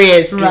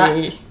seriously.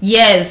 Right.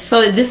 Yes.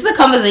 So this is a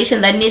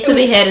conversation that needs to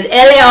be had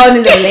earlier on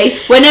in the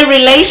relationship. When a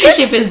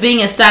relationship is being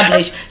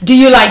established, do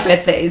you like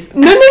birthdays?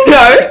 No.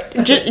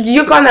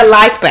 You're gonna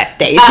like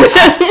birthdays.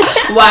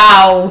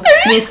 Wow.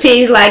 Miss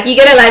P is like,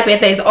 you're gonna like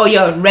birthdays. Oh,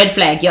 you're red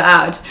flag. You're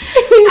out.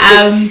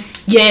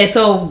 Yeah,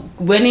 so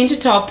went into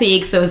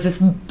Topics. There was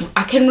this,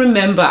 I can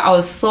remember, I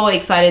was so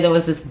excited. There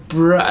was this,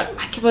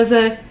 it was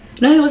a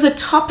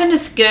top and a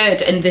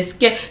skirt, and the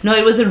skirt,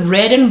 it was a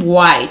red and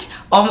white.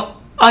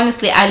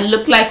 Honestly, I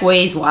looked like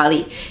Where's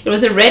Wally. It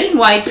was a red and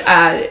white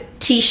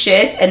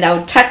t-shirt, and I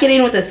would tuck it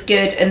in with a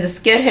skirt, and the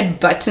skirt had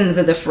buttons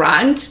at the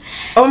front.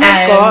 Oh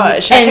my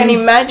gosh, I can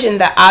imagine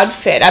the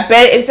outfit. I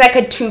bet it was like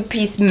a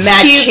two-piece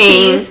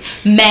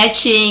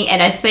matching,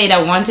 and I said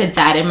I wanted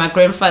that, and my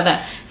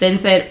grandfather then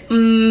said,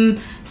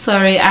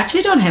 sorry, I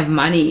actually don't have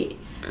money.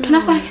 And I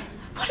was like,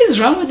 what is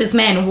wrong with this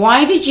man?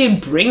 Why did you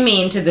bring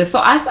me into this? So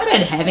I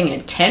started having a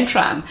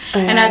tantrum,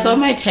 and I thought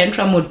my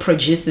tantrum would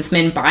produce this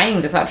man buying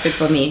this outfit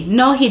for me.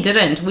 No, he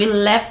didn't. We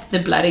left the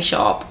bloody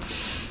shop.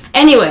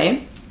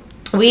 Anyway,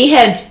 we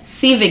had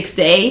Civics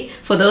Day.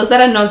 For those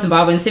that are not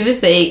Zimbabwean, Civics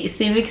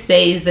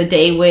Day is the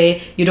day where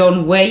you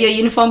don't wear your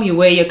uniform, you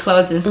wear your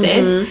clothes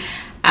instead.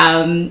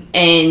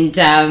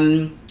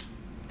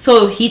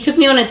 So he took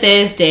me on a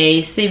Thursday.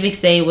 He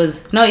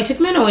took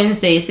me on a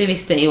Wednesday.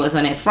 Civics Day was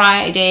on a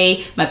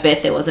Friday. My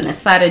birthday was on a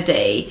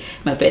Saturday.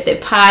 My birthday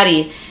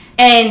party.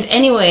 And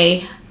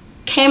anyway,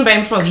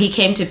 he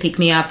came to pick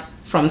me up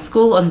from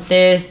school on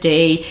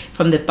Thursday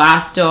from the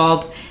bus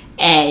stop.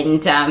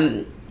 And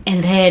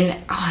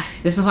then,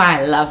 this is why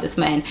I love this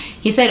man.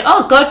 He said,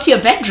 go to your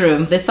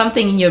bedroom. There's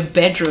something in your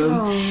bedroom.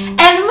 Oh.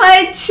 And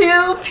my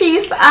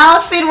two-piece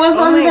outfit was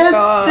on the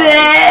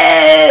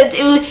bed.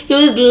 He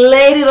was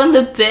laid it on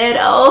the bed.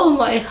 Oh,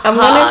 my heart. I'm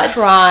going to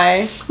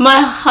cry.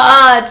 My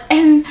heart.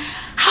 And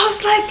I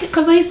was like,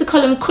 because I used to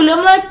call him Kulu.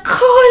 I'm like,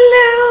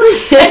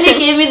 Kulu. And he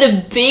gave me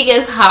the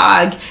biggest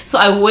hug. So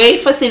I wait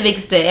for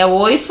Civics Day. I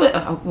wait for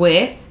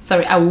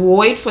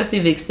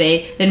Civics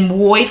Day. Then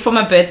wait for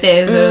my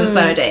birthday on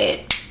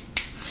Saturday.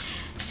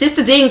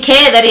 Sister didn't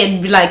care that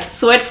he had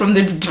sweat from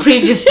the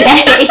previous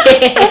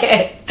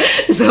day.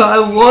 So I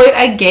wore it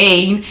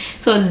again.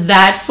 So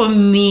that for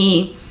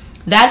me,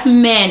 that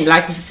man,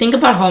 if you think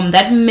about home,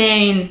 that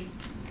man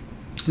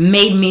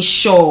made me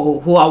show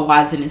who I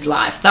was in his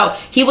life. That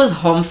he was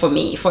home for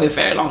me for a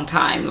very long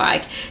time.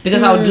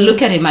 Because I would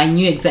look at him, I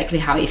knew exactly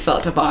how he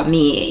felt about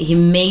me.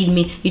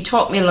 He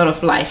taught me a lot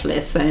of life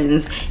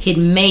lessons. He'd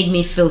made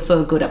me feel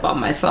so good about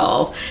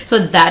myself. So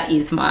that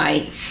is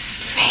my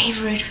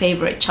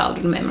favorite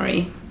childhood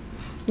memory.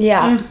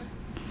 Yeah.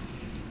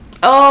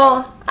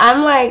 Oh,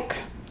 I'm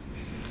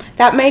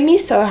that made me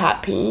so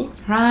happy.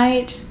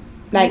 Right.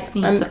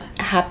 I'm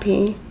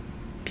happy.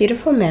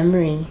 Beautiful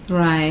memory.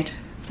 Right.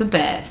 It's the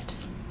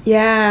best.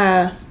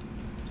 Yeah.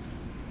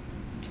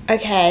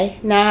 Okay,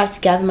 now I have to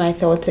gather my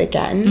thoughts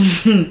again.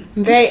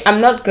 I'm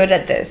not good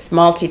at this.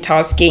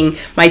 Multitasking,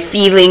 my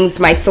feelings,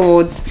 my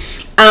thoughts.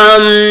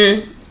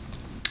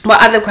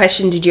 What other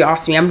question did you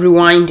ask me? I'm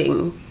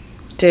rewinding.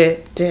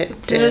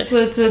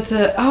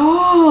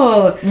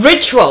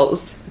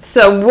 Rituals.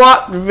 So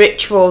what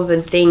rituals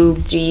and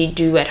things do you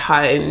do at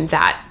home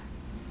that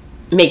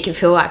make you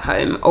feel like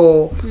home?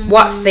 Or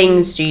what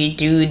things do you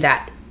do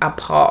that are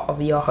part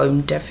of your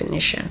home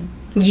definition?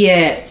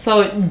 Yeah,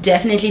 so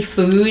definitely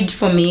food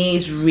for me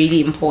is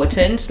really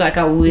important.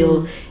 I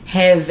will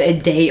have a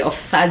day of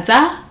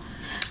sadza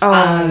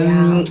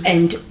and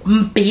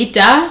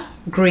mbita.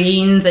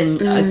 greens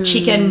and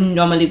chicken,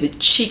 normally with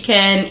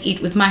chicken,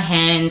 eat with my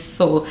hands.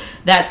 So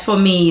that's for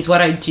me is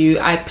what I do.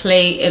 I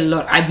play a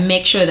lot. I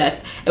make sure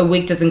that a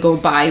week doesn't go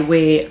by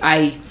where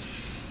I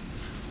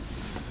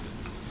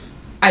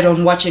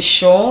don't watch a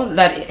show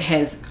that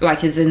has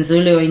like is in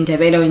Zulu or in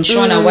Ndebele or in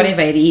Shona,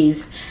 whatever it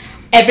is.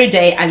 Every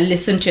day I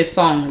listen to a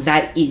song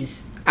that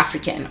is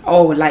African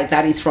or like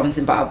that is from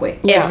Zimbabwe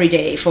every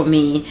day for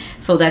me.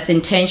 So that's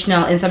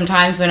intentional. And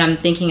sometimes when I'm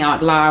thinking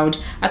out loud,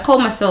 I call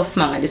myself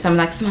Smangaliso. I'm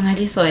like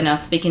Smangaliso, and I'm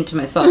speaking to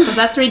myself because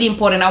that's really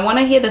important. I want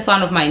to hear the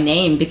sound of my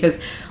name because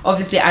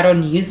obviously I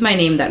don't use my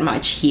name that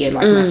much here,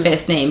 like my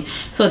first name.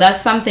 So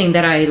that's something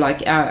that I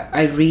like.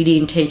 I really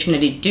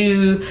intentionally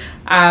do.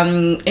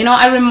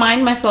 I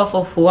remind myself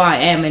of who I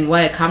am and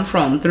where I come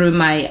from through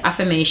my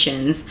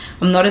affirmations.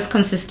 I'm not as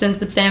consistent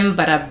with them,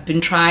 but I've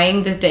been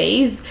trying these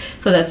days.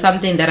 So that's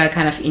something that I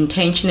kind of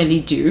intentionally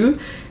do.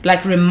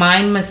 Like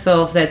remind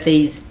myself that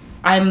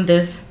I'm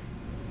this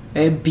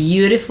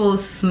beautiful,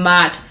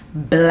 smart,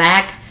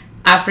 black,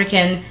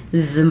 African,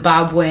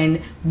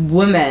 Zimbabwean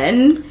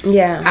woman.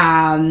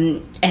 Yeah.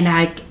 And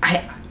I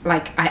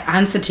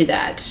answer to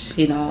that,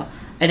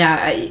 and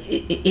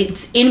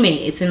it's in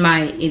me. It's in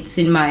my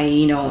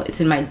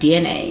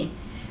DNA.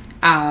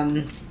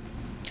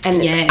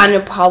 And it's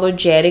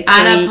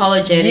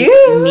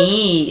unapologetically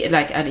me.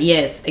 Like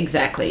yes,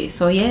 exactly.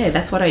 So yeah,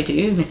 that's what I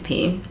do, Miss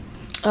P.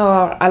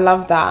 Oh, I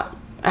love that.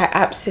 I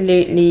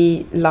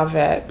absolutely love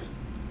it.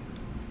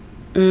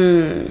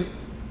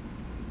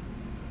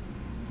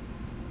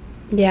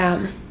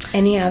 Yeah.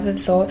 Any other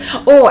thought?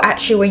 Oh,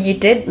 actually, when you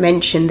did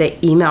mention the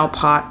email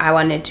part, I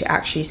wanted to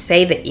actually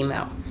say the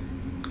email.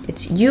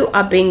 It's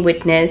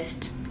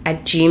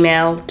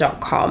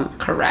youarebeingwitnessed@gmail.com.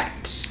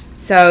 Correct.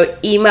 So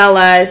email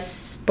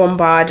us,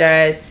 bombard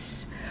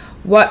us.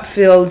 What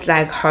feels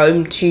like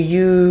home to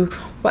you?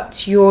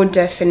 What's your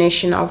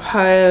definition of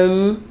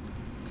home?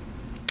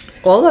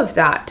 All of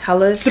that.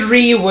 Tell us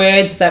 3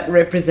 words that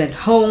represent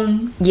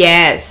home.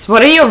 Yes.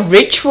 What are your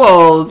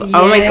rituals? Yes.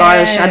 Oh my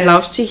gosh, I'd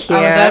love to hear.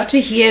 I would love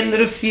to hear a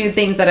little few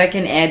things that I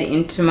can add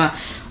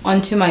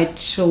onto my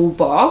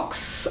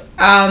toolbox.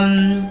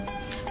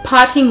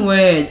 Parting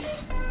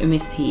words,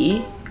 Miss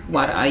P.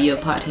 What are your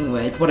parting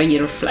words? What are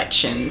your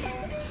reflections?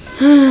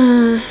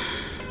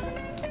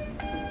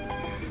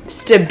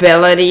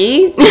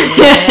 Stability.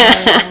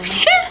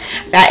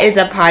 That is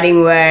a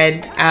parting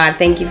word.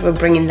 Thank you for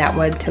bringing that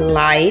word to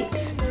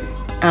light.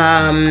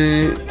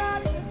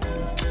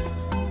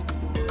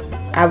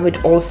 I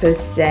would also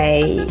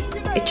say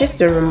it's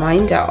just a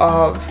reminder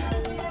of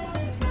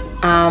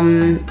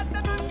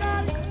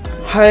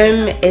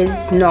home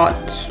is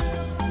not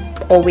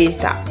always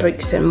that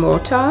bricks and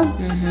mortar.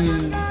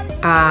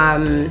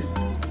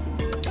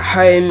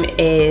 Home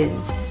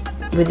is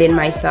within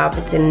myself.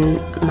 It's in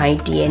my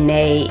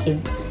DNA.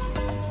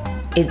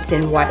 It's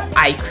in what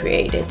I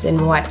create. It's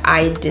in what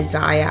I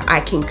desire. I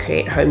can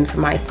create home for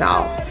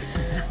myself.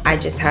 I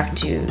just have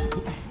to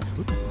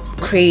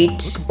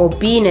create or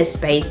be in a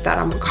space that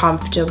I'm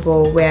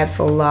comfortable, where I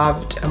feel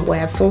loved and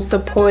where I feel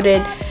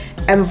supported,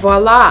 and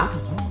voila,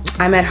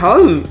 I'm at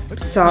home.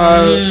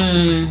 So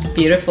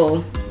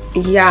beautiful.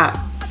 Yeah.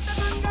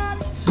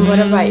 What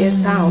about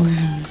yourself?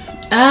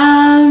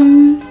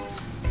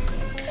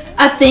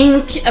 I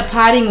think a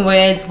parting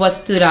words, what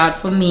stood out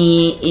for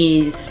me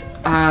is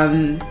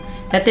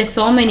that there's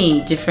so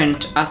many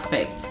different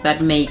aspects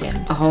that make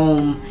a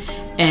home,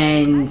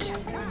 and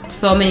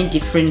so many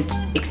different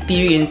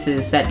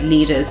experiences that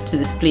lead us to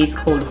this place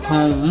called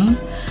home.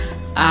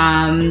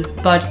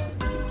 But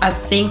I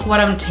think what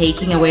I'm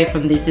taking away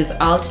from this is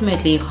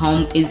ultimately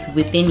home is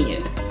within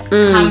you.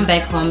 Come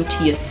back home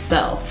to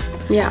yourself.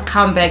 Yeah.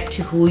 Come back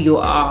to who you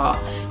are.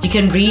 You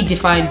can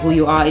redefine who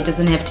you are. It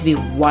doesn't have to be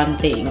one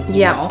thing.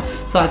 You know?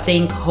 So I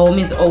think home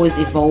is always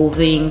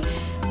evolving.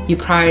 You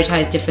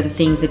prioritize different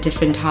things at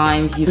different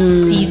times. You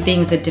see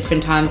things at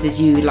different times as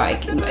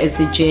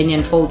the journey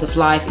unfolds of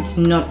life. It's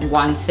not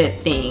one set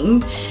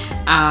thing.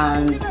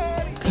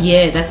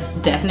 That's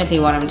definitely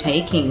what I'm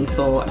taking.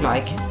 So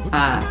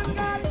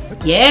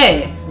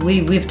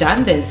we've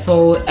done this.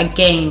 So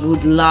again, we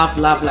would love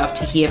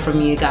to hear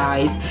from you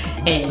guys,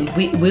 and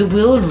we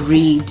will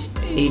read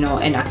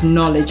and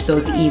acknowledge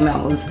those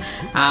emails.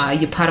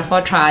 You're part of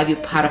our tribe, you're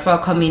part of our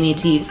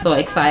community. So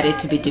excited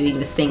to be doing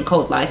this thing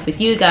called life with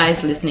you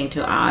guys, listening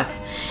to us.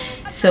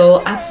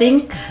 So I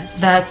think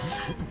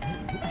that's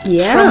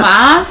from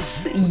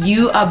us.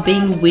 You are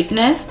being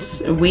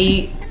witnessed.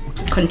 We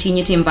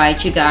continue to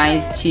invite you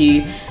guys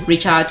to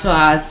reach out to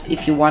us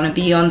if you want to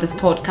be on this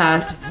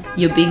podcast.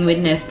 You're being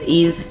witnessed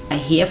is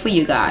here for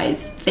you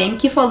guys.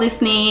 Thank you for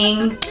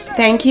listening.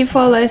 Thank you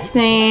for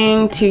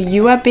listening to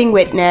You Are Being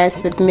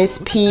Witnessed with Miss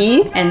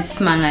P and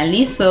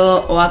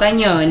Smangaliso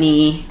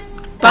Wakanyoni.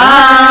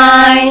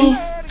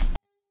 Bye.